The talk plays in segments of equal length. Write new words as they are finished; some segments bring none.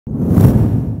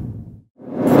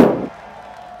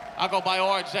I go by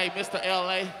RJ, Mr.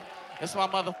 LA. It's my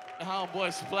motherfucking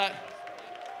homeboy Splat.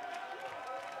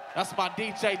 That's my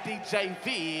DJ Viz. DJ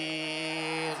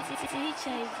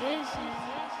Vision.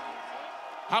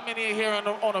 How many in here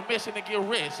on a mission to get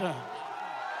rich, huh?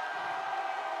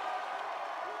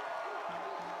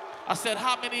 I said,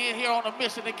 how many in here on a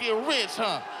mission to get rich,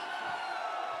 huh?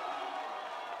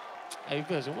 Hey,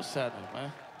 Vision, what's happening,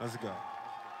 man? Let's go.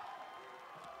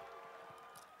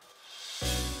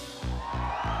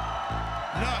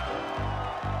 Look.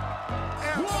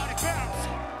 Everybody bounce.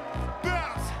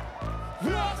 Bounce.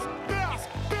 Bounce. Bounce.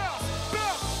 Bounce.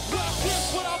 Bounce. Last year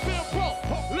when I've been broke.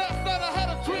 Last night I had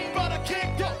a dream about a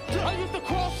king dope. I used to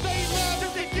cross state lines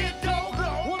just to get dope.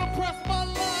 Wanna press my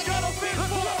line, got a big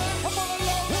full. I'm on a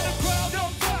low in the crowd,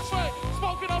 don't touch me.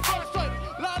 Smoking on first straight.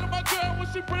 Lie to my girl when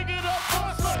she bring it up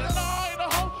first straight. And I ain't a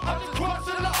hoe, I just cross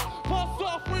it out. Bust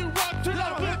off, we rock till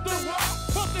I lift the rock.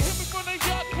 Must have hit me from the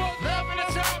yacht club. Laughing at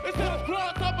time. Instead of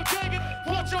grind, I'm a gang it.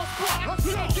 Watch your spot.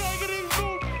 You know, gang it is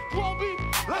rude. Won't be.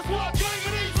 That's why gang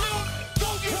it is rude.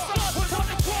 Don't get stuck. Time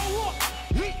to grow up.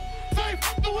 Say,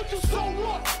 f***ing what you so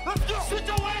what? Let's go. Sit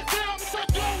your ass down and say,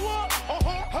 go up.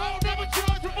 I'll never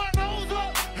judge with my nose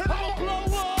up. I'ma blow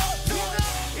up.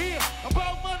 Yeah,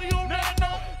 about money on that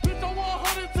note. Bitch, I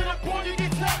 100 to the point you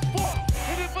get taxed for.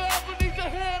 And if I ever need your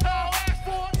hand, I'll ask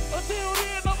for it. Until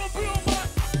then, I'ma build my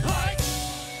like.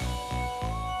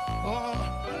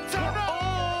 Turn up.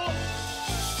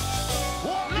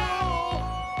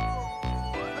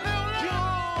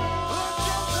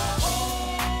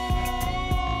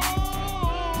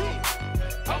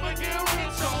 I'ma get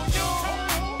rich on you.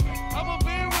 I'ma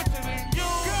be richer than you.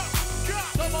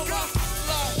 Some of my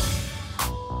life.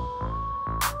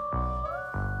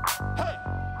 Hey.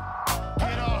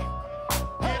 Get off.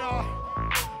 Get off.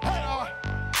 Get off.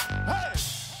 Hey.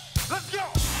 Let's go.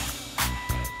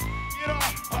 Get off.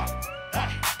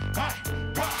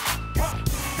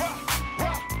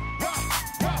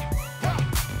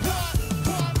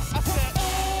 I said,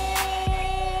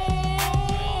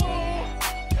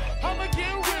 I'ma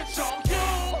get rich on you,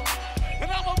 and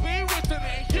I'ma be richer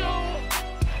than you.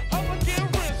 I'ma get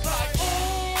rich like,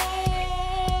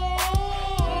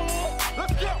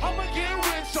 Let's go. I'ma get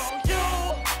rich on you.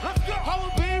 Let's go. I'ma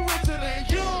be richer than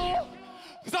you,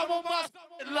 'cause I'm on my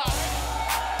life.